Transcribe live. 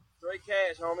Straight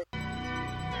cash, homie.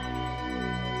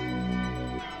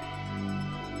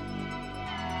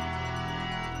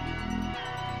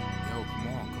 Yo,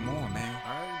 come on, man.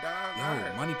 Alright, dog. Yo,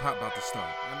 Alright. Money Pop about to start.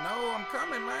 I know, I'm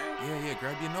coming, man. Yeah,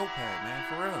 grab your notepad, man,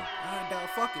 for real. Alright, dog,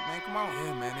 fuck it, man. Come on.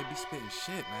 Yeah, man, they be spitting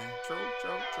shit, man. True.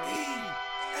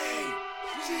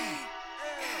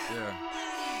 Yeah.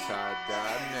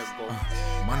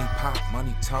 Nigga. Money Pop,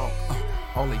 money talk.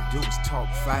 All they do is talk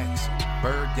facts.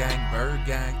 Bird gang.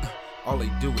 All they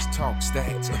do is talk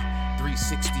stats.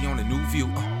 360 on the new view.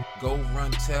 Go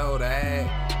run, tell the ad.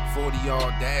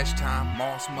 40-yard dash time.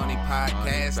 Moss Money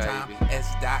podcast time.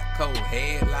 S.co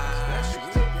headlines.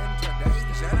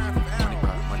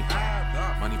 Money Pop.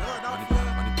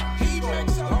 He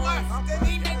makes so left, then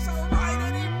he makes so right,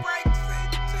 and he breaks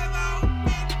it to the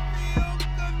midfield.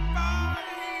 Goodbyes.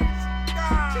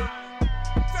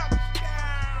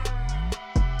 Touchdown.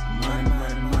 Money.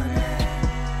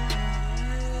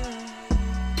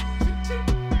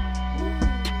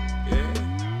 Yeah.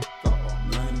 Go on.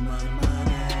 Money.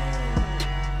 Money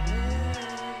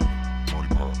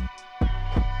Pop.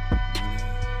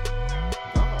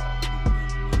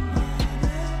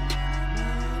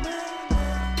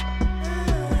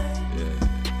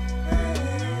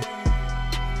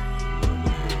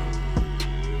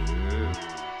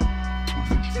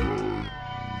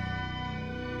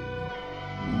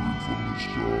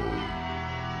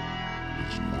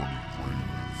 It's money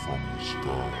raining from the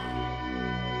sky.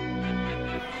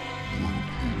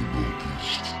 Liverpool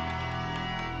locust.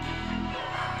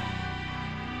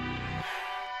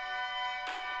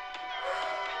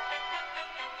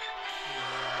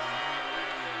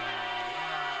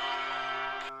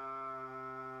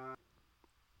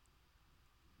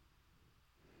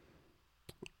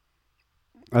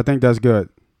 I think that's good.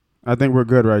 I think we're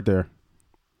good right there.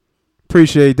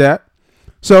 Appreciate that.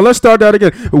 So let's start that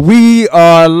again. We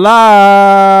are live.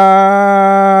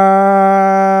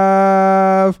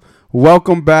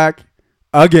 Welcome back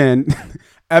again.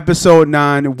 Episode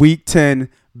 9, week 10,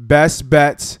 best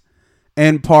bets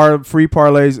and free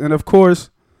parlays. And of course,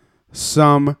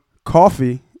 some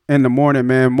coffee in the morning,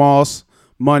 man. Moss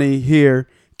Money here,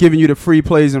 giving you the free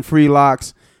plays and free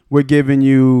locks. We're giving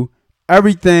you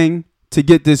everything to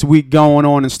get this week going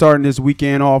on and starting this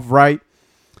weekend off right.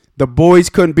 The boys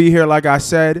couldn't be here, like I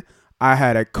said. I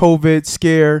had a COVID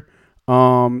scare,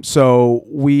 so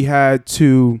we had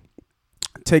to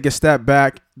take a step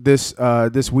back this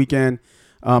weekend.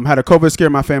 Had a COVID scare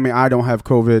in my family. I don't have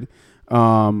COVID,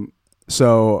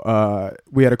 so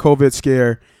we had a COVID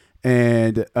scare,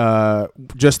 and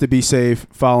just to be safe,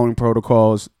 following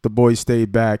protocols, the boys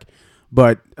stayed back.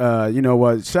 But you know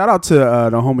what? Shout out to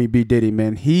the homie B Diddy,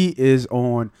 man. He is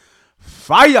on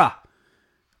fire,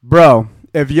 bro.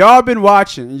 If y'all been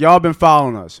watching, y'all been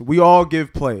following us, we all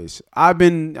give plays.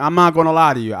 I'm not going to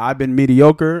lie to you. I've been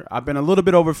mediocre. I've been a little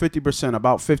bit over 50%,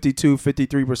 about 52,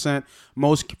 53%.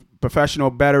 Most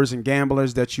professional bettors and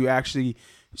gamblers that you actually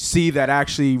see that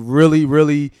actually really,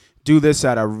 really do this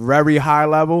at a very high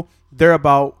level, they're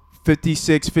about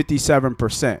 56,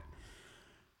 57%.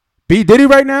 B Diddy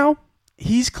right now,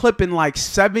 he's clipping like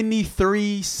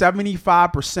 73,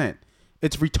 75%.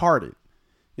 It's retarded.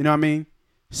 You know what I mean?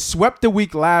 Swept the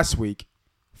week last week,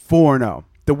 4-0.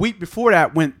 The week before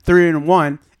that went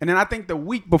 3-1. And then I think the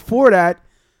week before that,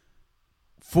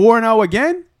 4-0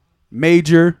 again.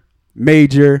 Major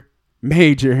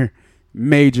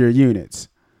units.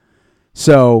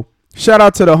 So shout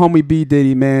out to the homie B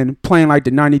Diddy, man. Playing like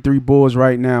the 93 Bulls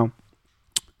right now.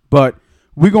 But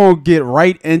we're going to get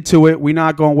right into it. We're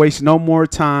not going to waste no more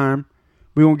time.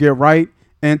 We're going to get right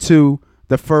into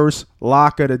the first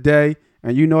lock of the day.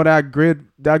 And you know that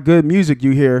good music you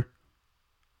hear.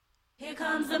 Here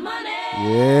comes the money.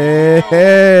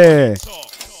 Yeah.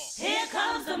 Here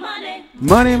comes the money.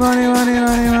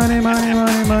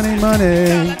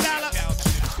 Money.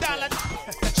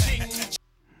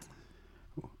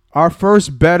 Our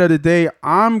first bet of the day,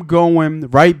 I'm going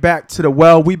right back to the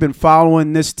well. We've been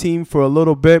following this team for a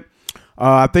little bit.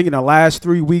 I think in the last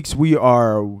 3 weeks, we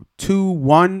are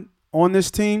 2-1 on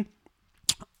this team.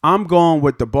 I'm going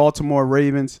with the Baltimore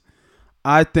Ravens.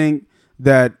 I think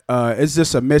that it's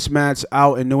just a mismatch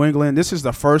out in New England. This is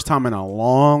the first time in a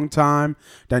long time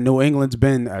that New England's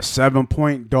been a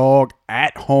 7-point dog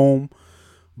at home.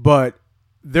 But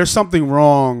there's something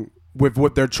wrong with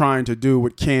what they're trying to do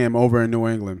with Cam over in New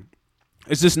England.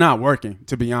 It's just not working,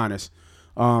 to be honest.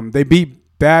 They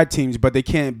beat bad teams, but they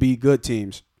can't beat good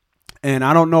teams. And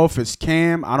I don't know if it's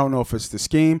Cam. I don't know if it's the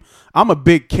scheme. I'm a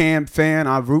big Cam fan.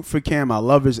 I root for Cam. I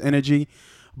love his energy.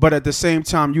 But at the same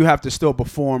time, you have to still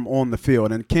perform on the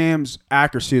field. And Cam's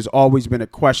accuracy has always been a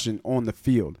question on the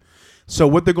field. So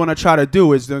what they're going to try to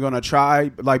do is they're going to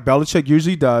try, like Belichick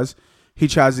usually does, he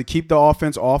tries to keep the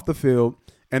offense off the field,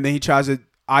 and then he tries to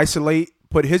isolate,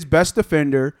 put his best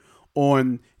defender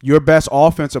on your best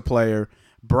offensive player,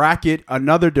 bracket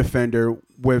another defender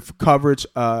with coverage.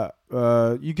 You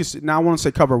can now I want to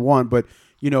say cover one, but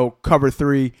cover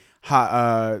three,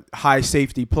 high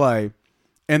safety play,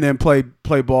 and then play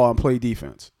ball and play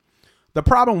defense. The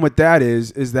problem with that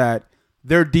is that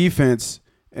their defense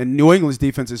and New England's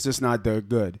defense is just not that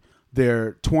good.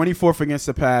 They're 24th against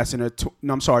the pass and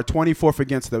 24th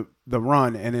against the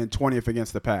run, and then 20th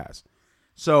against the pass.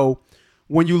 So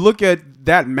when you look at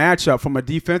that matchup from a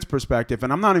defense perspective,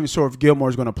 and I'm not even sure if Gilmore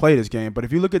is going to play this game, but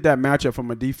if you look at that matchup from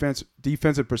a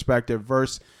defensive perspective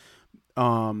versus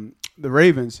the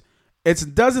Ravens,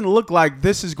 it doesn't look like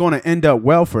this is going to end up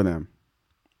well for them.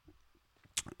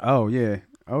 Oh yeah.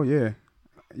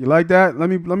 You like that? Let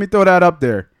me throw that up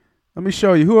there. Let me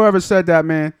show you. Whoever said that,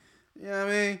 man. You know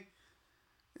what I mean?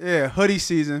 Yeah, hoodie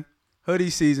season.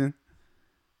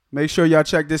 Make sure y'all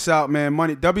check this out, man.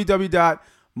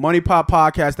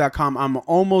 www.moneypoppodcast.com. I'm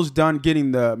almost done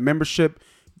getting the membership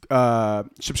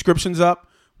subscriptions up.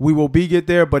 We will get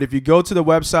there, but if you go to the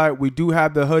website, we do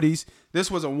have the hoodies. This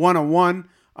was a one-on-one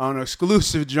on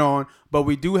exclusive, John, but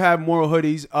we do have more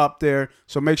hoodies up there,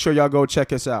 so make sure y'all go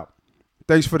check us out.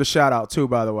 Thanks for the shout out too,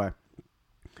 by the way.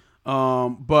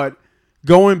 But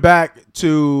going back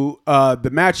to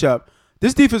the matchup,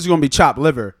 this defense is going to be chopped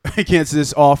liver against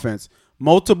this offense.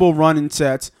 Multiple running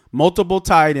sets, multiple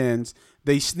tight ends.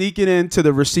 They sneak it into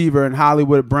the receiver and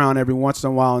Hollywood Brown every once in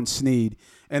a while and Snead.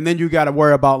 And then you got to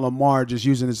worry about Lamar just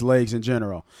using his legs in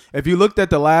general. If you looked at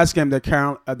the last game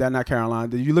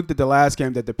you looked at the last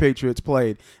game that the Patriots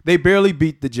played, they barely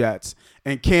beat the Jets.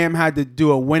 And Cam had to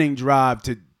do a winning drive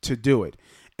to do it.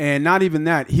 And not even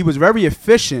that. He was very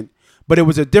efficient, but it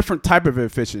was a different type of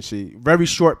efficiency. Very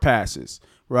short passes,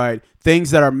 right?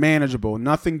 Things that are manageable,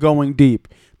 nothing going deep.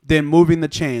 Then moving the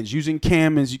chains, using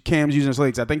Cam's using his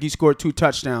legs. I think he scored 2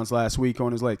 touchdowns last week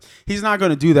on his legs. He's not going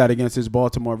to do that against his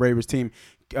Baltimore Ravens team.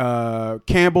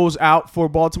 Campbell's out for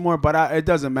Baltimore, but it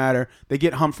doesn't matter. They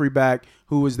get Humphrey back,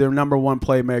 who is their number one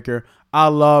playmaker. I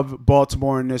love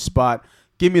Baltimore in this spot.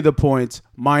 Give me the points,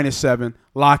 -7.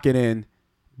 Lock it in,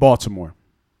 Baltimore.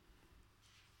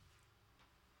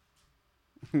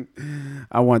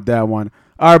 I want that one.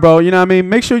 All right, bro. You know what I mean?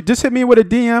 Make sure just hit me with a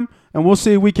DM, and we'll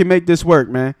see if we can make this work,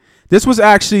 man. This was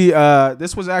actually a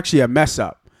mess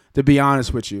up, to be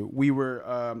honest with you.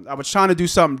 I was trying to do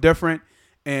something different,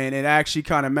 and it actually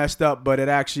kind of messed up. But it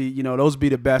actually, those be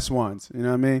the best ones. You know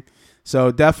what I mean? So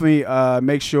definitely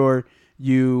make sure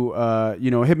you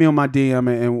hit me on my DM,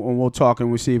 and we'll talk and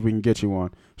we'll see if we can get you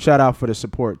on. Shout out for the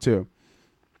support too.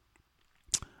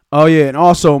 Oh yeah, and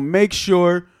also make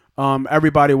sure.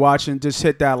 Everybody watching, just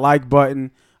hit that like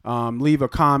button, leave a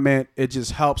comment. It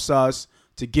just helps us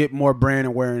to get more brand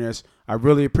awareness. I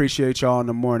really appreciate y'all in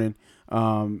the morning.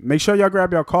 Make sure y'all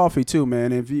grab your coffee too,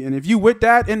 man. If you with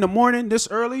that in the morning this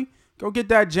early, go get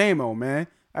that JMO, man.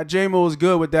 That JMO is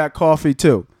good with that coffee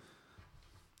too.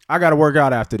 I got to work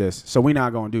out after this, so we're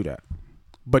not going to do that.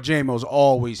 But JMO's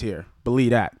always here.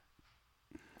 Believe that.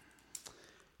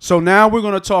 So now we're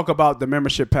going to talk about the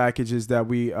membership packages that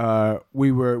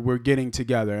we're getting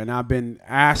together. And I've been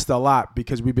asked a lot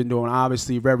because we've been doing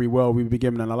obviously very well. We've been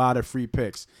giving a lot of free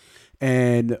picks.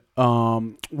 And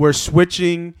we're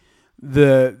switching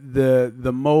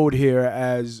the mode here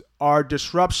as our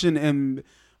disruption in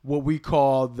what we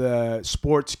call the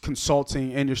sports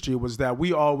consulting industry was that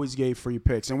we always gave free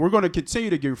picks. And we're going to continue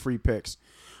to give free picks.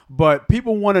 But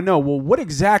people want to know, well, what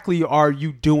exactly are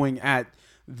you doing at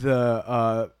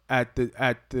the I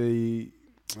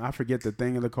forget the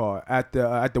thing in the car at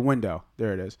the window.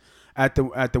 There it is. At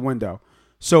the window.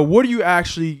 So what are you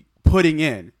actually putting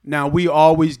in? Now we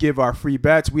always give our free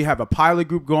bets. We have a pilot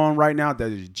group going right now that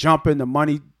is jumping. The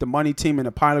money team in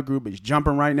the pilot group is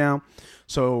jumping right now.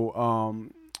 So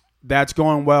that's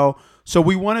going well. So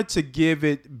we wanted to give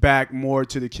it back more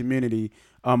to the community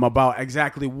about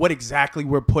exactly what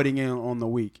we're putting in on the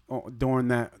week during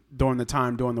the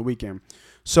weekend.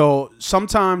 So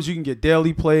sometimes you can get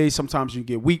daily plays, sometimes you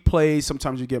get week plays,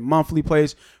 sometimes you get monthly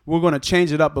plays. We're going to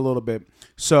change it up a little bit.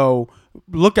 So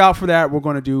look out for that. We're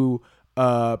going to do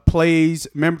plays,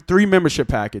 3 membership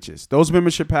packages. Those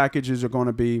membership packages are going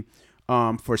to be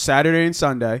for Saturday and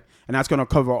Sunday, and that's going to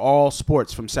cover all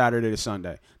sports from Saturday to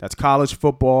Sunday. That's college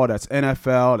football, that's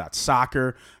NFL, that's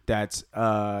soccer, that's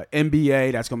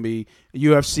NBA, that's going to be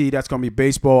UFC, that's going to be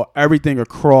baseball, everything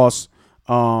across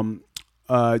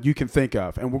you can think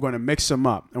of, and we're going to mix them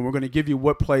up, and we're going to give you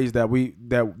what plays that we're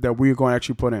going to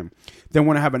actually put in. Then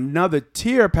we're going to have another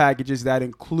tier packages that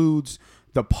includes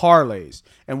the parlays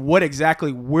and what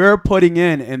exactly we're putting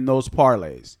in those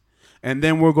parlays. And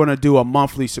then we're going to do a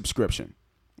monthly subscription.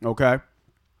 Okay?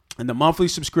 And the monthly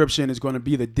subscription is going to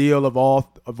be the deal of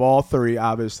all three,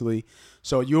 obviously.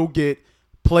 So you'll get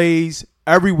plays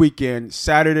every weekend,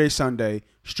 Saturday, Sunday,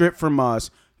 stripped from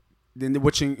us,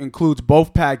 which includes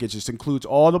both packages. It includes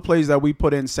all the plays that we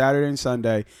put in Saturday and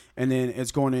Sunday, and then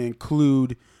it's going to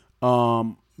include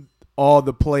all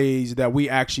the plays that we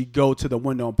actually go to the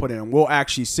window and put in. And we'll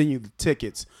actually send you the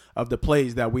tickets of the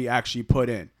plays that we actually put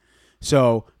in.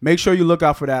 So make sure you look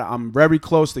out for that. I'm very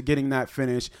close to getting that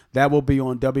finished. That will be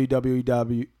on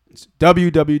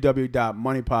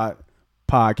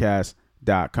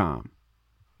www.moneypotpodcast.com.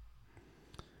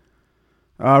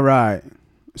 All right.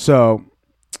 So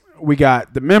we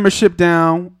got the membership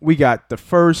down. We got the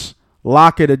first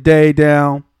lock of the day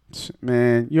down.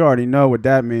 Man, you already know what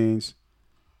that means.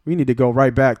 We need to go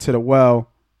right back to the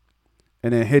well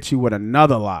and then hit you with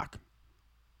another lock.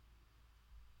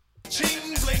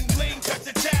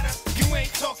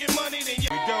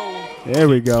 There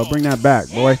we go. Bring that back,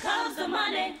 boy.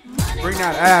 Bring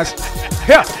that ass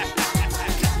here.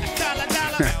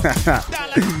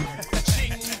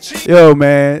 Yo,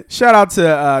 man. Shout out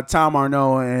to Tom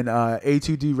Arnaud and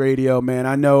A2D Radio, man.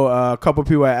 I know a couple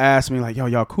people had asked me, like, yo,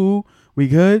 y'all cool? We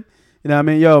good? You know what I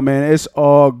mean? Yo, man, it's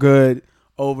all good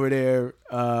over there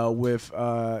with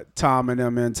Tom and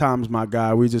them, man. Tom's my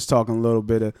guy. We just talking a little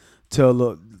bit of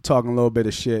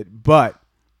shit. But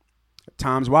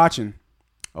Tom's watching.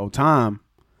 Oh, Tom,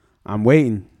 I'm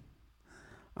waiting.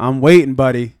 I'm waiting,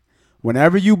 buddy.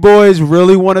 Whenever you boys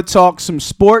really want to talk some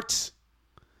sports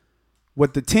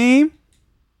with the team,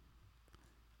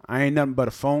 I ain't nothing but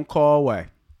a phone call away.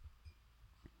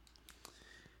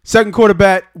 Second quarter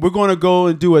bet, we're going to go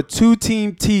and do a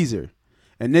 2-team teaser.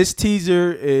 And this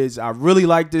teaser is, I really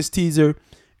like this teaser.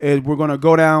 We're going to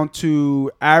go down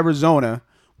to Arizona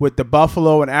with the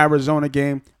Buffalo and Arizona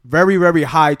game. Very, very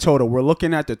high total. We're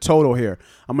looking at the total here.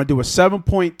 I'm going to do a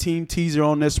 7-point team teaser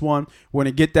on this one. We're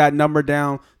going to get that number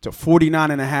down to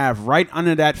 49.5, right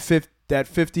under that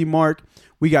 50 mark.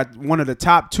 We got one of the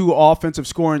top 2 offensive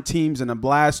scoring teams in the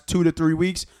last 2 to 3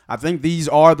 weeks. I think these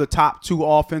are the top 2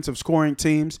 offensive scoring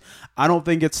teams. I don't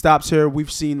think it stops here.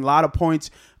 We've seen a lot of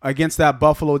points against that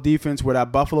Buffalo defense, where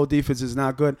that Buffalo defense is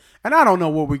not good. And I don't know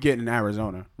what we get in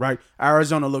Arizona, right?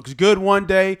 Arizona looks good one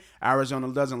day.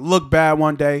 Arizona doesn't look bad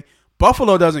one day.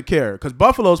 Buffalo doesn't care because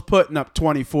Buffalo's putting up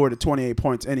 24 to 28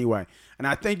 points anyway. And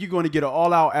I think you're going to get an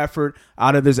all-out effort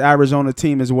out of this Arizona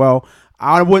team as well.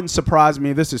 I wouldn't surprise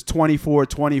me if this is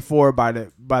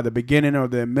 24-24 by the beginning or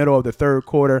the middle of the third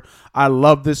quarter. I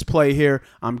love this play here.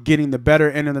 I'm getting the better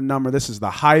end of the number. This is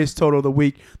the highest total of the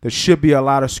week. There should be a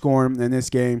lot of scoring in this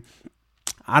game.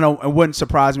 It wouldn't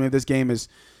surprise me if this game is,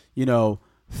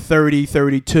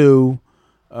 30-32,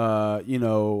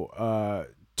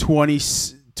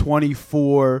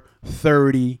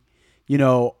 24-30,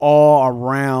 all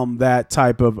around that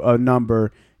type of a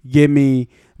number. Give me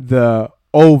the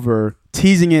over,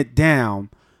 teasing it down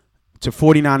to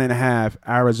 49.5,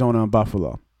 Arizona and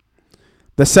Buffalo.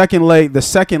 The second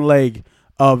leg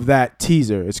of that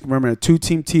teaser, it's, remember,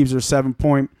 2-team teaser,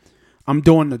 7-point. I'm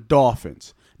doing the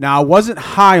Dolphins. Now, I wasn't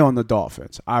high on the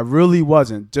Dolphins. I really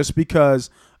wasn't, just because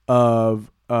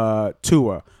of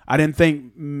Tua. I didn't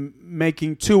think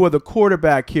making Tua the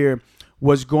quarterback here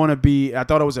was going to be, I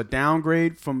thought it was a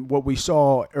downgrade from what we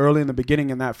saw early in the beginning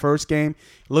in that first game.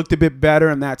 It looked a bit better,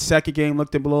 and that second game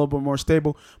looked a little bit more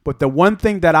stable. But the one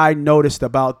thing that I noticed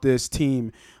about this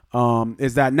team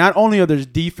is that not only are their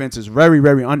defenses very,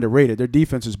 very underrated, their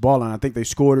defense is balling. I think they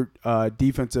scored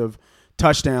defensive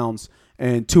touchdowns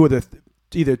in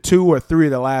either 2 or 3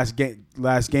 of the last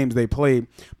games they played,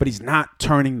 but he's not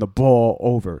turning the ball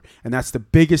over. And that's the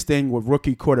biggest thing with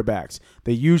rookie quarterbacks.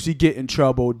 They usually get in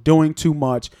trouble doing too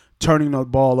much, turning the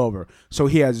ball over. So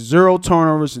he has 0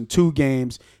 turnovers in 2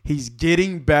 games. He's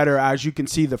getting better. As you can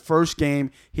see, the first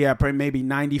game, he had maybe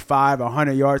 95,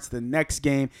 100 yards. The next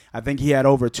game, I think he had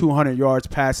over 200 yards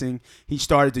passing. He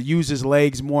started to use his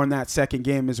legs more in that second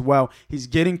game as well. He's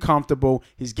getting comfortable.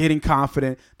 He's getting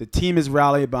confident. The team is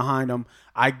rallying behind him.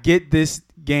 I get this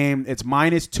game. It's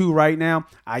 -2 right now.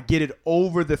 I get it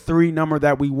over the 3 number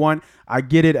that we want. I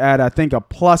get it at, I think, a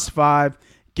 +5.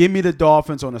 Give me the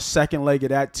Dolphins on the second leg of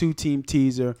that 2-team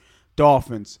teaser.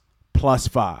 Dolphins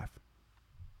 +5.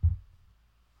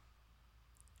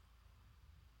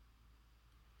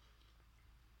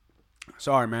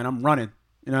 Sorry, man. I'm running.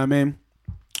 You know what I mean?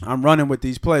 I'm running with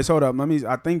these plays. Hold up.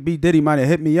 I think B. Diddy might have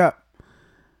hit me up.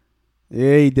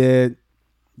 Yeah, he did.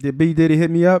 Did B. Diddy hit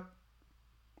me up?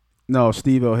 No,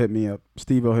 Steve-O hit me up.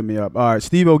 All right,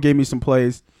 Steve-O gave me some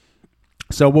plays.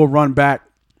 So we'll run back.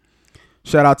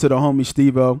 Shout out to the homie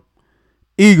Steve-O.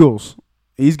 Eagles.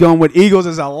 He's going with Eagles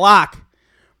as a lock.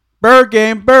 Bird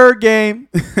game.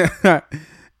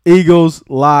 Eagles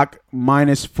lock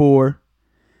 -4.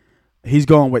 He's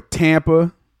going with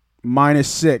Tampa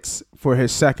 -6 for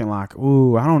his second lock.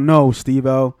 Ooh, I don't know,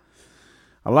 Steve-O.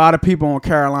 A lot of people on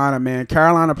Carolina, man.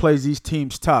 Carolina plays these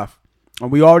teams tough.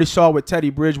 And we already saw what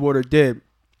Teddy Bridgewater did.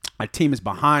 Our team is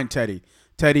behind Teddy.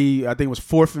 Teddy, I think, was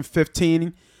 4th and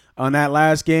 15 on that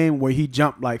last game where he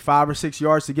jumped like 5 or 6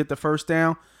 yards to get the first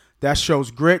down. That shows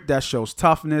grit. That shows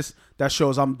toughness. That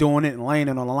shows I'm doing it and laying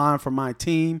it on the line for my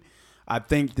team. I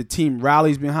think the team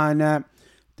rallies behind that.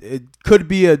 It could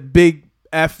be a big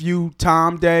FU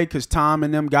Tom day because Tom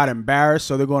and them got embarrassed,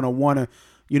 so they're going to want to,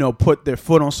 put their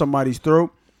foot on somebody's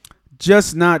throat.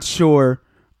 Just not sure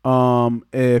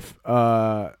if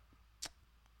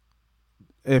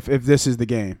this is the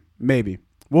game. Maybe.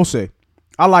 We'll see.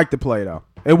 I like the play, though.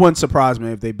 It wouldn't surprise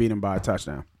me if they beat him by a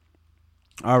touchdown.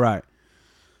 All right.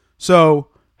 So,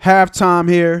 halftime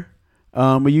here.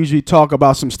 We usually talk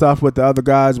about some stuff with the other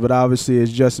guys, but obviously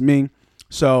it's just me.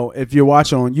 So, if you're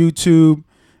watching on YouTube,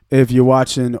 if you're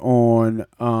watching on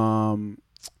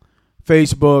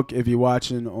Facebook, if you're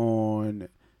watching on,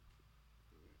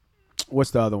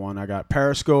 what's the other one I got?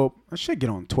 Periscope. I should get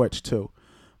on Twitch, too.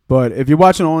 But if you're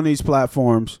watching on these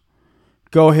platforms,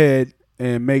 go ahead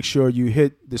and make sure you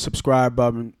hit the subscribe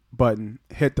button,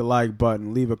 hit the like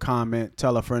button, leave a comment,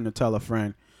 tell a friend to tell a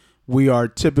friend. We are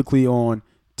typically on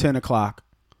 10 o'clock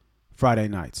Friday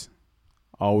nights.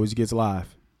 Always gets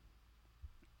live.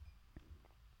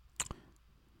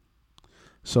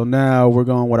 So now we're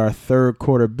going with our third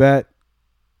quarter bet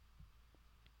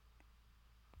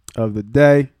of the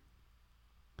day.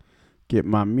 Get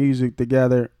my music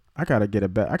together. I got to get a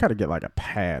bet. I got to get like a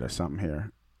pad or something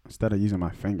here instead of using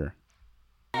my finger.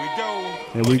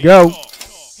 Here we go.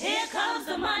 Here comes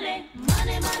the money.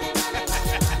 Money, money, money, money,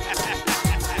 money, money.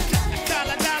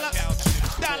 Dollar,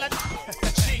 dollar,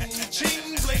 ching,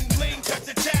 ching, bling, bling, cut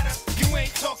the chatter. You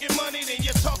ain't talking money, then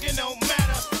your talking don't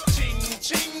matter. Ching,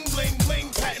 ching, bling,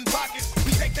 bling, patent pockets.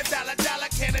 We take the dollar, dollar,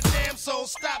 can a damn soul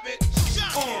stop it.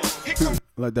 Here comes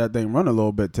Let that thing run a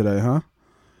little bit today, huh?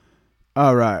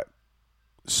 All right.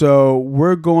 So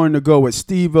we're going to go with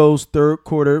Steve-O's third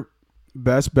quarter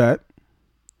best bet.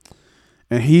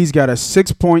 And he's got a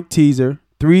 6-point teaser,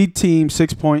 4-team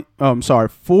 6-point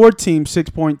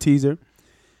teaser.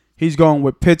 He's going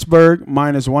with Pittsburgh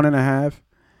 -1.5.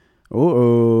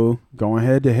 Going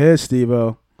head to head,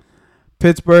 Steve-O.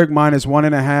 Pittsburgh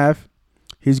 -1.5.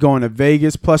 He's going to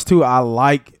Vegas +2. I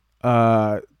like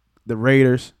the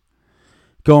Raiders.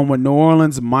 Going with New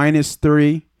Orleans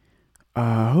 -3.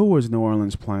 Who was New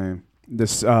Orleans playing?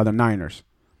 The Niners.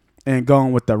 And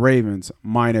going with the Ravens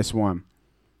 -1.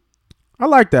 I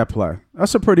like that play.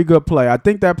 That's a pretty good play. I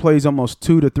think that play is almost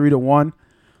 2 to 3 to 1.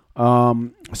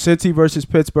 Cincy versus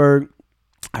Pittsburgh.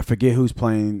 I forget who's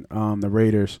playing the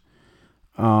Raiders.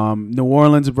 New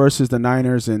Orleans versus the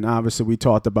Niners, and obviously we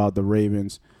talked about the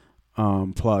Ravens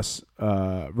plus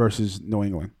versus New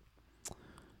England.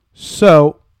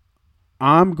 So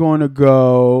I'm going to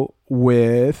go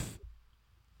with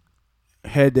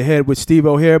head-to-head with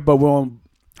Steve-O here, but we're on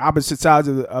opposite sides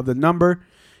of the number.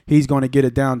 He's going to get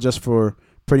it down just for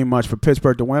pretty much for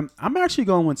Pittsburgh to win. I'm actually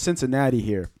going with Cincinnati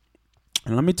here.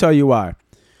 And let me tell you why.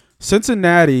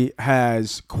 Cincinnati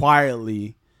has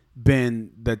quietly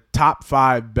been the top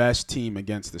 5 best team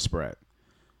against the spread.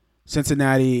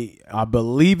 Cincinnati, I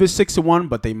believe, is 6-1,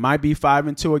 but they might be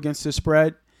 5-2 against the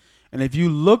spread. And if you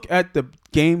look at the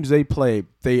games they play,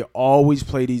 they always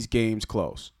play these games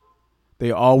close.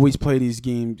 They always play these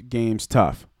games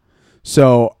tough.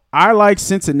 So I like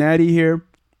Cincinnati here.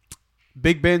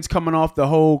 Big Ben's coming off the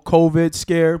whole COVID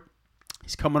scare.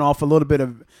 He's coming off a little bit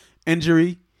of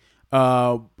injury.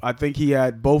 I think he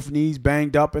had both knees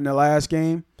banged up in the last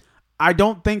game. I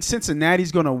don't think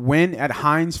Cincinnati's going to win at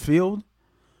Heinz Field,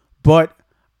 but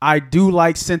I do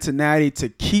like Cincinnati to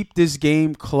keep this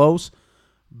game close.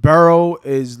 Burrow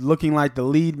is looking like the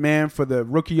lead man for the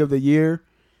Rookie of the Year.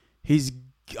 He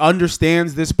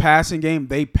understands this passing game.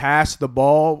 They pass the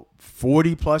ball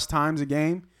 40-plus times a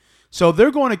game. So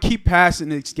they're going to keep passing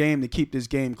this game to keep this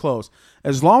game close.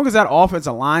 As long as that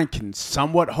offensive line can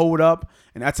somewhat hold up,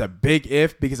 and that's a big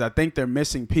if because I think they're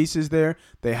missing pieces there.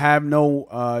 They have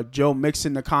no Joe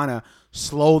Mixon to kind of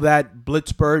slow that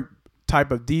Blitzburg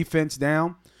type of defense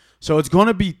down. So it's going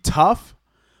to be tough,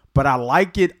 but I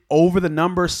like it over the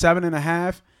number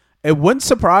 7.5. It wouldn't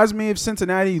surprise me if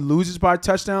Cincinnati loses by a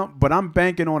touchdown, but I'm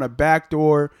banking on a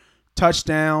backdoor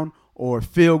touchdown or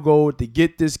field goal to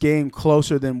get this game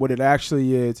closer than what it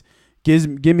actually is.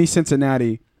 Give me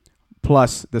Cincinnati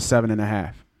plus the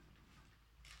 7.5.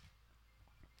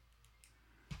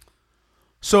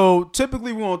 So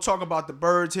typically we won't talk about the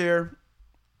birds here.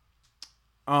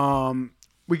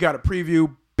 We got a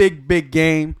preview, big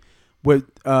game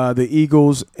with the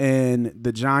Eagles and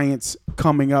the Giants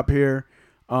coming up here.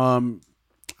 I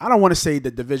don't want to say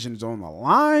the division's on the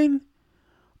line,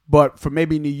 but for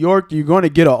maybe New York, you're going to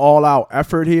get an all-out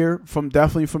effort here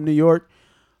definitely from New York.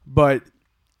 But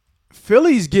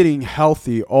Philly's getting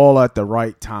healthy all at the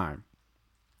right time.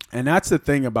 And that's the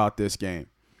thing about this game.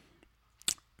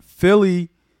 Philly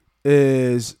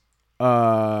is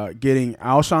getting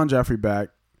Alshon Jeffrey back.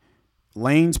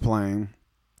 Lane's playing.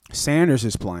 Sanders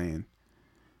is playing.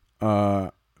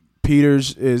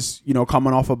 Peters is,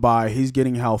 coming off a bye. He's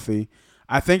getting healthy.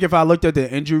 I think if I looked at the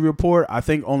injury report, I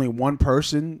think only one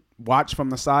person watched from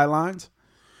the sidelines.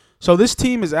 So this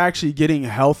team is actually getting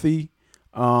healthy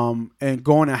and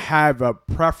going to have a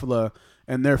plethora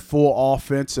and their full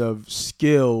offensive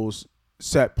skills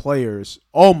set players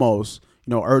almost.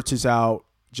 Ertz is out,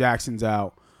 Jackson's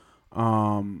out.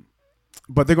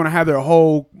 But they're going to have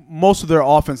most of their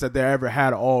offense that they ever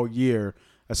had all year,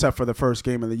 except for the first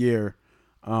game of the year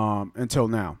until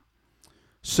now.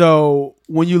 So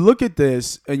when you look at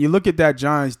this and you look at that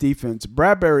Giants defense,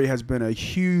 Bradbury has been a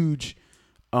huge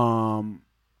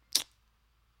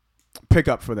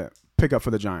pickup for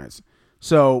the Giants.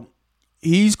 So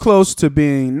he's close to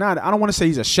being I don't want to say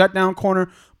he's a shutdown corner,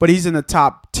 but he's in the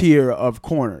top tier of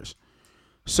corners.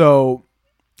 So,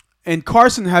 and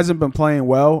Carson hasn't been playing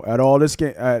well at all this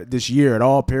year at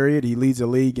all. Period. He leads the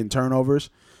league in turnovers,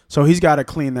 so he's got to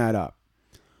clean that up.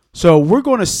 So we're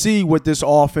going to see what this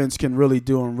offense can really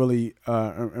do and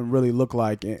really look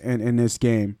like in this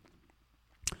game.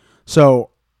 So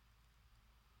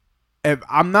if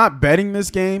I'm not betting this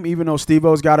game, even though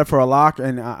Steve-O's got it for a lock,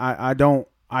 and I don't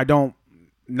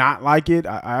not like it.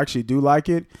 I actually do like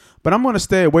it, but I'm going to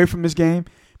stay away from this game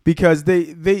because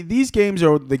these games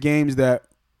are the games that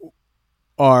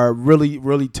are really,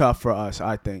 really tough for us,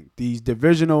 I think. These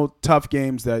divisional tough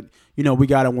games that, we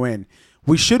got to win.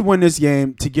 We should win this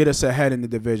game to get us ahead in the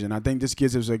division. I think this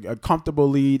gives us a comfortable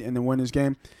lead and then win this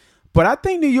game. But I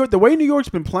think New York, the way New York's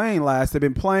been playing they've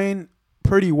been playing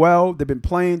pretty well. They've been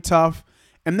playing tough.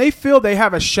 And they feel they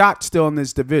have a shot still in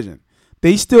this division.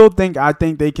 They still think, I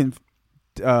think they can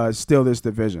steal this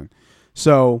division.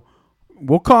 So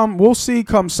we'll see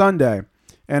come Sunday.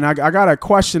 And I got a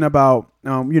question about,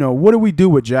 what do we do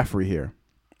with Jeffrey here,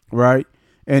 right?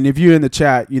 And if you're in the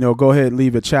chat, go ahead and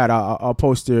leave a chat. I'll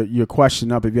post your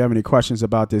question up if you have any questions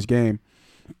about this game.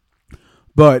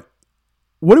 But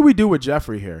what do we do with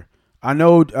Jeffrey here? I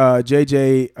know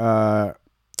JJ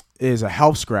is a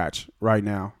health scratch right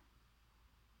now.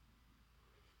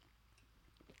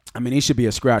 I mean, he should be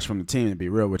a scratch from the team, to be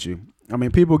real with you. I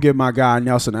mean, people give my guy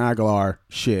Nelson Aguilar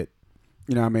shit.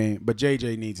 You know what I mean? But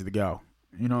JJ needs to go.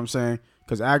 You know what I'm saying?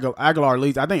 Because Aguilar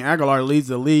leads. I think Aguilar leads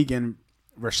the league in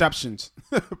receptions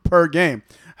per game.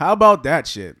 How about that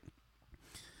shit?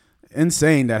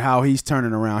 Insane that how he's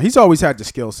turning around. He's always had the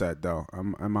skill set, though,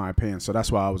 in my opinion. So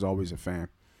that's why I was always a fan.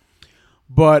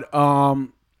 But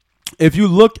if you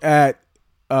look at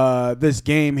this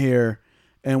game here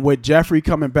and with Jeffrey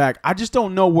coming back, I just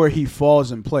don't know where he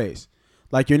falls in place.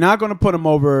 Like, you're not going to put him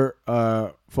over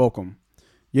Fulcum.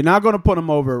 You're not going to put him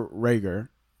over Rhaegar.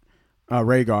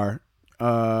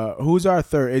 Who's our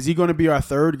third? Is he going to be our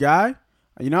third guy?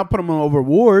 You're not putting him over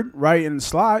Ward, right, in the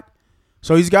slot.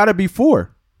 So he's got to be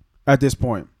 4 at this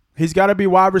point. He's got to be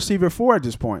wide receiver 4 at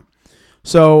this point.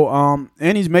 So,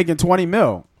 and he's making $20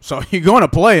 million. So you're going to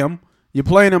play him. You're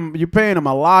paying him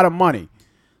a lot of money.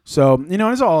 So,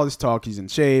 there's all this talk. He's in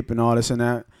shape and all this and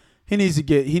that. We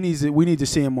need to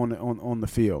see him on the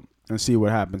field and see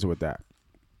what happens with that.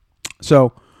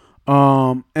 So,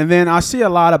 and then I see a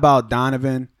lot about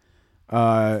Donovan,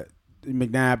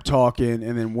 McNabb talking,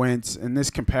 and then Wentz and this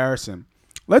comparison.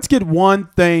 Let's get one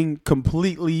thing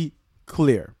completely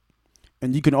clear,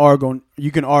 and you can argue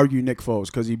Nick Foles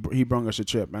because he brought us a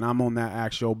chip, and I'm on that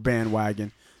actual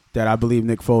bandwagon that I believe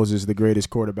Nick Foles is the greatest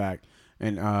quarterback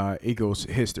in Eagles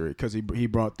history because he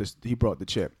brought the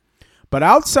chip. But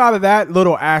outside of that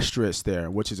little asterisk there,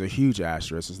 which is a huge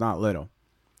asterisk, it's not little.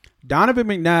 Donovan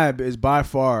McNabb is by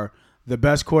far the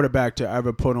best quarterback to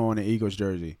ever put on an Eagles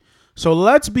jersey. So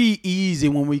let's be easy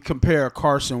when we compare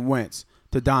Carson Wentz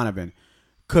to Donovan,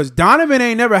 because Donovan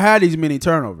ain't never had these many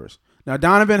turnovers. Now,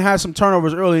 Donovan had some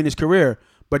turnovers early in his career,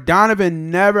 but Donovan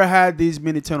never had these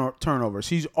many turnovers.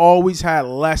 He's always had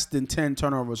less than 10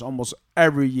 turnovers almost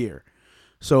every year.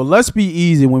 So let's be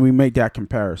easy when we make that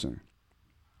comparison.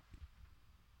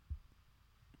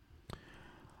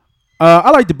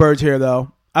 I like the birds here,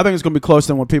 though. I think it's going to be closer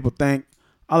than what people think.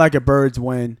 I like a Birds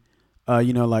win,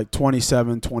 like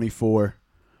 27-24,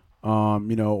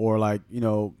 or like,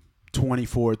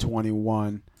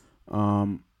 24-21.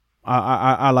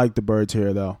 I like the Birds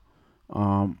here, though.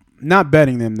 Not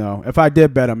betting them, though. If I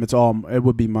did bet them, it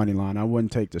would be money line. I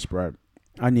wouldn't take the spread.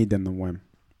 I need them to win.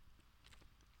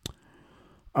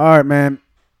 All right, man.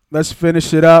 Let's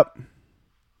finish it up.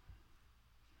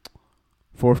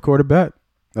 Fourth quarter bet.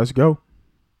 Let's go.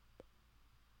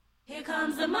 Here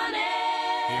comes the money.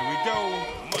 Here we go.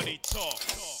 Money talk.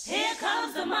 Here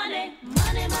comes the money.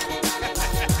 Money, money, money,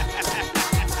 money,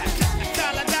 money.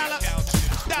 Dollar, dollar,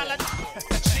 dollar.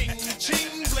 Ching,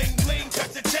 ching, bling, bling,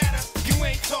 cut the chatter. You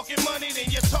ain't talking money,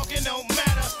 then your talking don't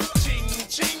matter. Ching,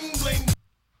 ching, bling.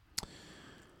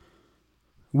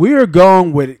 We are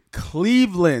going with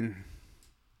Cleveland.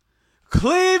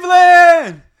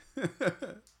 Cleveland!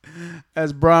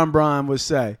 As Brian would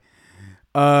say.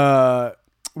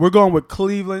 We're going with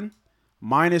Cleveland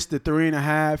minus the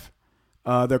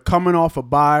 3.5. They're coming off a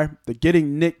bye. They're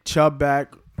getting Nick Chubb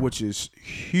back, which is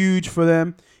huge for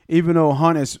them. Even though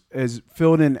Hunt is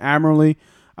filled in admirably,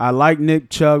 I like Nick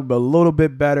Chubb, but a little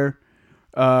bit better.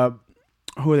 Who are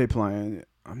they playing?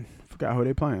 I forgot who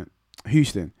they playing.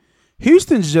 Houston.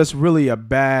 Houston's just really a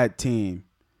bad team.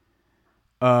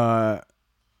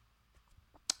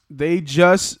 They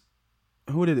just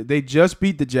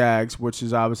beat the Jags, which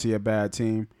is obviously a bad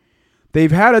team.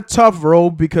 They've had a tough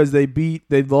road because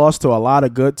they've lost to a lot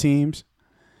of good teams.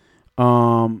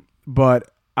 But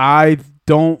I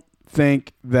don't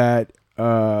think that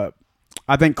I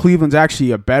think Cleveland's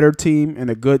actually a better team and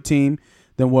a good team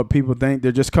than what people think.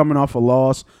 They're just coming off a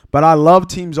loss. But I love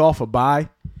teams off a bye.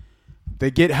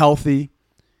 They get healthy.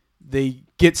 They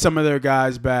get some of their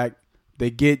guys back. They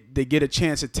get a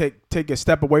chance to take a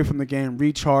step away from the game,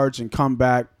 recharge, and come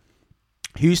back.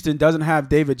 Houston doesn't have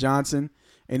David Johnson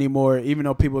anymore, even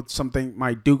though people something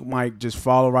Duke might just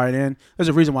follow right in. There's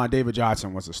a reason why David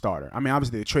Johnson was a starter. I mean,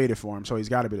 obviously they traded for him, so he's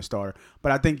got to be the starter.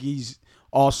 But I think he's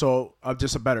also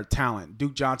just a better talent.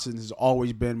 Duke Johnson has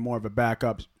always been more of a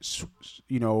backup,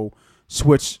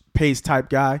 switch pace type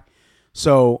guy.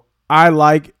 So I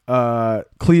like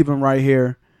Cleveland right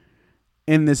here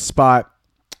in this spot.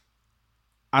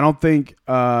 I don't think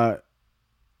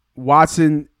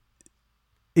Watson.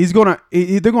 They're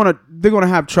gonna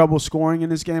have trouble scoring in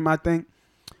this game. I think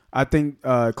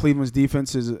Cleveland's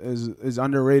defense is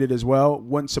underrated as well.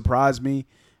 Wouldn't surprise me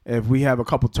if we have a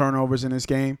couple turnovers in this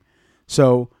game.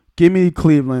 So give me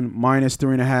Cleveland minus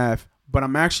 3.5. But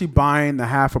I'm actually buying the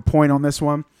 0.5 point on this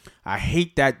one. I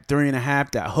hate that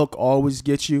 3.5. That hook always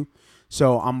gets you.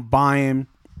 So I'm buying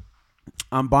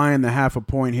the 0.5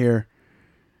 point here.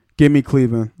 Give me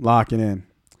Cleveland. Lock it in.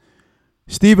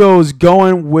 Steve-O is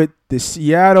going with the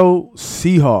Seattle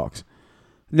Seahawks.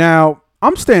 Now,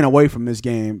 I'm staying away from this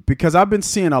game because I've been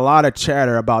seeing a lot of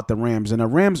chatter about the Rams, and the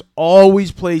Rams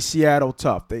always play Seattle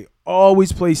tough. They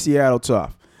always play Seattle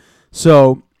tough.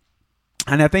 So,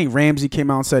 and I think Ramsey came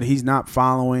out and said he's not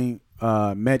following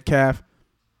Metcalf.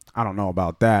 I don't know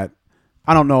about that.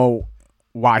 I don't know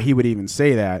why he would even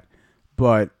say that,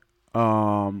 but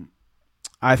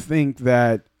I think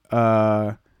that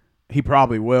he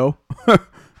probably will.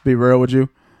 Be real with you.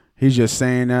 He's just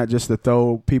saying that just to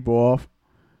throw people off.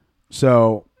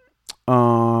 So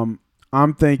I'm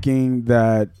thinking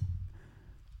that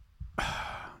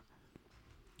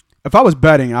if I was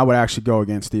betting, I would actually go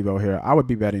against Steve-O here. I would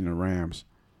be betting the Rams.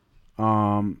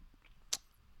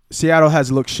 Seattle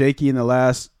has looked shaky in the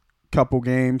last couple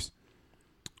games.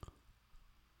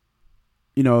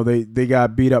 They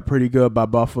got beat up pretty good by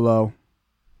Buffalo.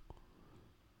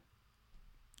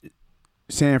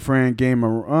 San Fran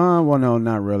no,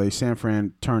 not really. San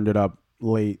Fran turned it up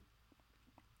late.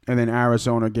 And then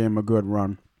Arizona gave them a good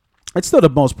run. It's still the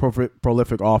most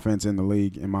prolific offense in the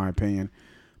league, in my opinion.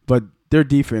 But their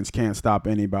defense can't stop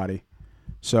anybody.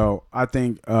 So I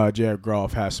think Jared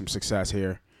Goff has some success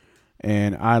here.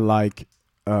 And I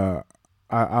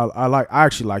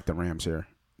actually like the Rams here,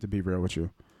 to be real with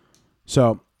you.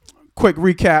 So, quick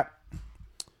recap.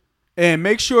 And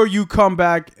make sure you come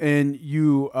back and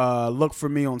you look for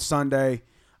me on Sunday.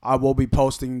 I will be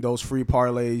posting those free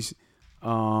parlays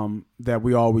that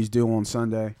we always do on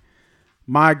Sunday.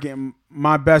 My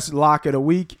best lock of the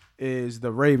week is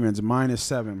the Ravens,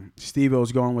 -7.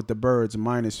 Steve-O's going with the Birds,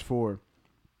 -4.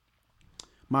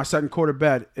 My second quarter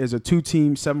bet is a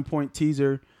 2-team 7-point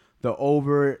teaser, the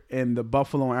over in the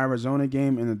Buffalo-Arizona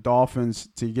game, and the Dolphins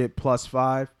to get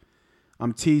 +5.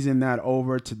 I'm teasing that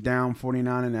over to down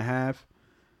 49.5.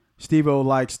 Steve-O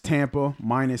likes Tampa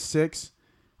 -6.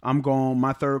 I'm going,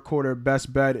 my third quarter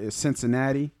best bet is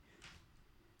Cincinnati.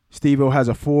 Steve-O has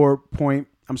a 4-point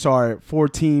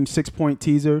 4-team 6-point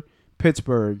teaser: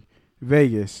 Pittsburgh,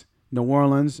 Vegas, New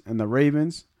Orleans, and the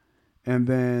Ravens. And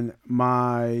then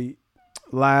my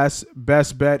last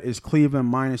best bet is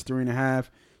Cleveland -3.5.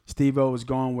 Steve-O is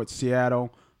going with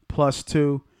Seattle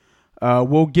 +2.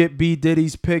 We'll get B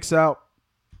Diddy's picks out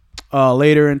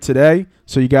later in today,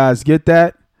 so you guys get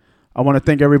that. I want to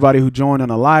thank everybody who joined on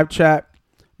the live chat.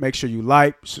 Make sure you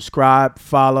like, subscribe,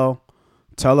 follow,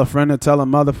 tell a friend to tell a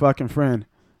motherfucking friend.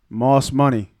 Moss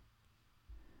Money.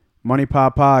 Money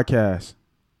Pop Podcast.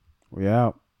 We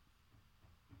out.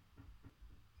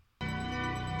 Yo,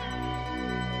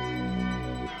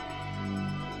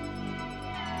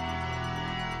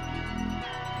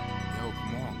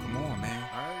 come on, man.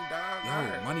 Alright, dog. Yo,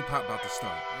 Alright. Money Pop about to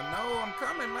start. I know, I'm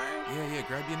coming, man. Yeah,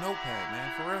 grab your notepad,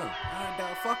 man, for real. Alright,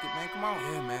 dog, fuck it, man. Come on.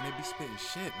 Yeah, man, they be spitting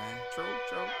shit, man. True.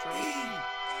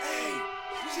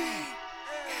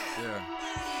 Yeah.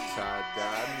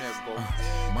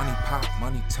 Nigga. Money pop,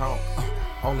 money talk.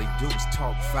 All they do is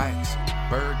talk facts.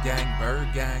 Bird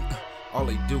gang. All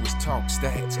they do is talk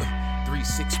stats.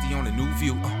 360 on the new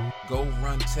view. Go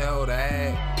run, tell the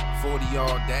ad.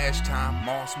 40-yard dash time.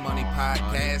 Moss Money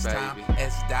podcast time.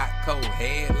 S.co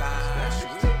headline.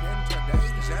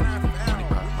 Money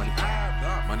pop, money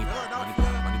pop, money pop, money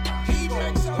pop, money pop. He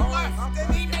makes a left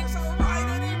and he makes a right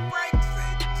and he breaks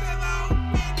it till out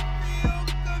midfield.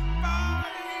 Goodbye.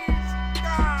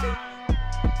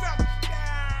 Touchdown.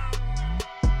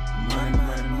 Money.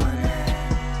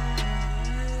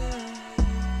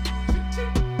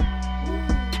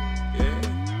 Yeah.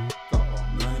 Go on.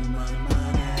 Money. Money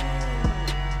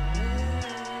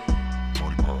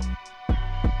Pop.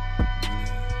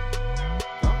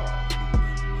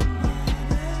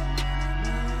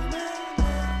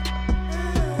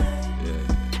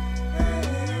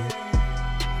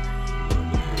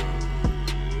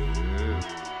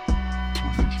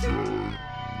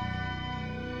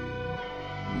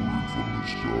 From the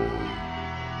sky.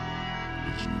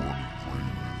 It's money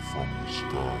raining from the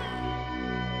sky.